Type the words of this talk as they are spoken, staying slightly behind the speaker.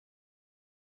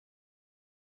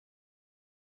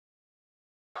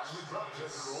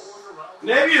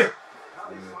Nebyu!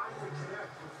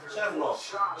 Shut him off.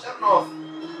 Shut him off.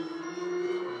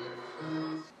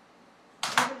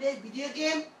 Video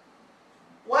game?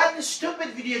 What the stupid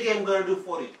video game gonna do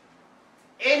for you?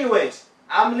 Anyways,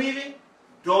 I'm leaving.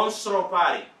 Don't throw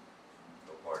party.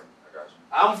 No party. I got you.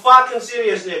 I'm fucking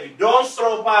serious, Nebyu. Don't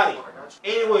throw party.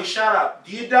 Anyway, shut up.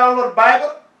 Do you download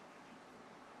Bible?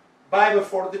 Bible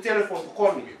for the telephone to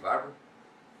call me. Bible?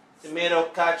 Tomato,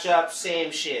 ketchup,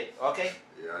 same shit. Okay?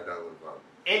 Yeah, I downloaded Bible.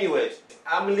 Anyways,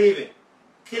 I'm leaving.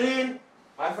 Clean,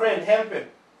 my friend, help him.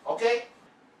 Okay?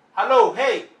 Hello,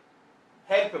 hey.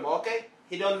 Help him, okay?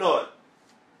 He don't know it.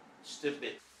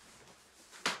 Stupid.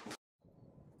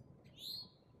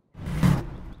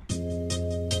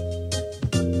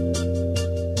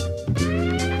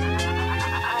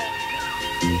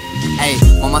 Hey,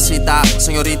 mamacita,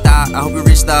 señorita, I hope you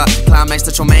reach the climax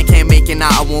that your man can't make it now.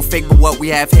 I won't fake, but what we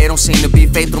have here don't seem to be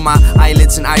fake. Through my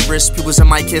eyelids and iris, pupils in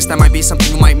my kiss, that might be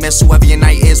something you might miss. Whoever your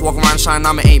night is, walk around shine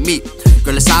on me, ain't me.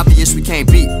 Girl, it's obvious we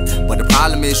can't beat, but the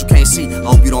problem is you can't see. I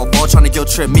hope you don't fall trying to guilt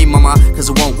trip me, mama, cause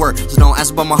it won't work. So don't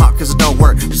ask about my heart, cause it don't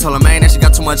work. Just tell her, man, that she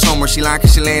got too much homework. She lying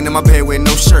cause she laying in my bed with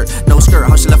no shirt, no skirt.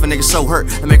 How she left a nigga so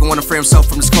hurt and make him wanna free himself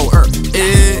from this cold earth.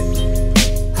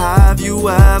 Have you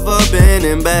ever been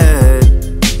in bed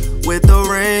with the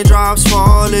raindrops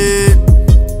falling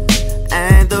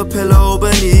and the pillow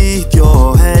beneath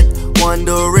your head,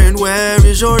 wondering where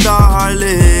is your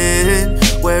darling,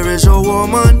 where is your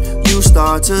woman? You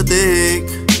start to think,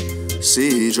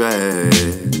 see dread,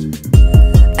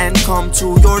 and come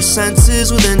to your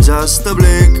senses within just a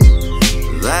blink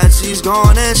that she's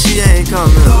gone and she ain't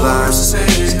coming back.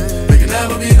 There can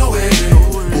never be no way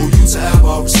for you to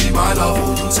ever receive my love,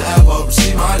 for you to ever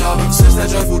receive my love. Ever since that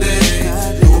dreadful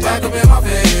day, you were back up in my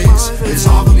face. It's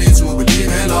hard for me to believe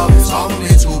in love. It's hard for me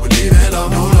to believe in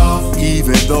love. No love,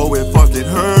 even though it fucking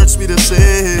hurts me to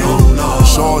say. No love,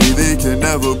 shorty, they can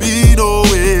never be no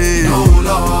way. No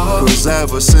love, cause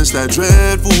ever since that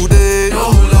dreadful day, no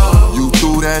love, you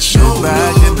threw that shit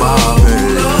back in my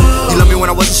face. You loved me when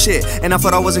I wasn't shit, and I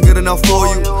thought I wasn't good enough for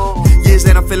you. Years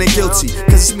that I'm feeling guilty,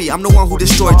 cause it's me, I'm the one who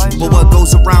destroyed you. But what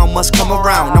goes around must come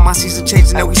around. Now my season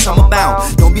changing, now we summer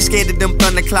bound. Don't be scared of them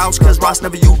thunder clouds, cause Ras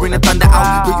Nebyu bring the thunder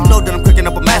out. Yeah, you know that I'm cooking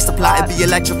up a master plot. It be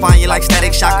electrifying you like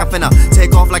static shock. I'm finna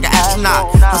take off like an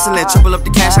astronaut, hustling, triple up the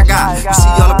cash I got. You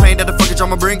see all the pain that the fucking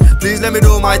drama bring? Please let me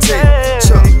do my thing.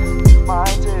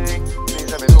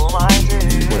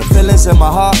 With the feelings in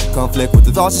my heart, conflict with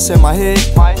the thoughts that's in my head.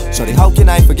 Shorty, how can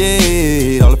I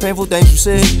forget all the painful things you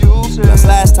said? That's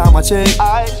last time I checked.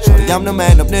 Shorty, I'm the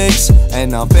man up next,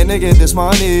 and I'm finna get this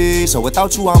money. So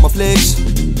without you, I'm a flex.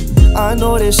 I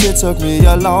know this shit took me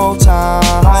a long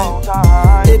time.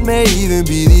 It may even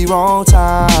be the wrong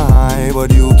time,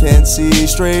 but you can see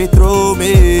straight through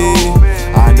me.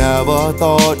 I never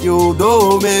thought you'd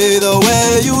do me the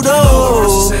way you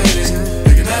do.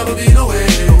 there can never be no way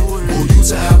for you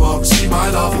to ever receive my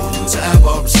love, for you to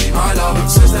ever receive my love. Ever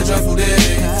since that dreadful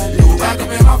day, you were back up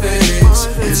in my face.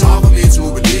 It's hard for me to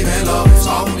believe in love. It's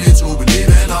hard for me to believe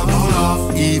in love. No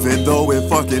love, even though it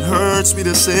fucking hurts me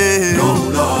to say. No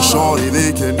love, shorty,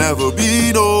 they can never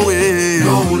be no way.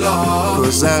 No love,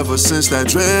 cause ever since that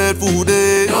dreadful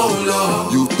day, no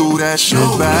love, you threw that shit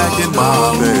no back love, in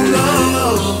my face.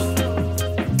 love.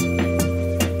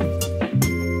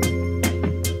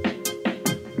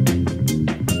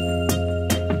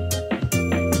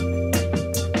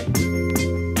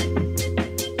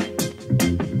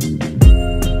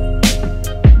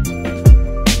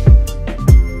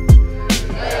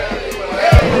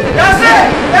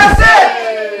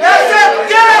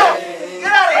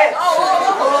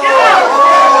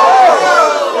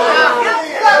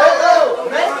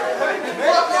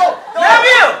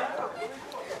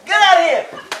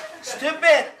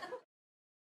 Stupid!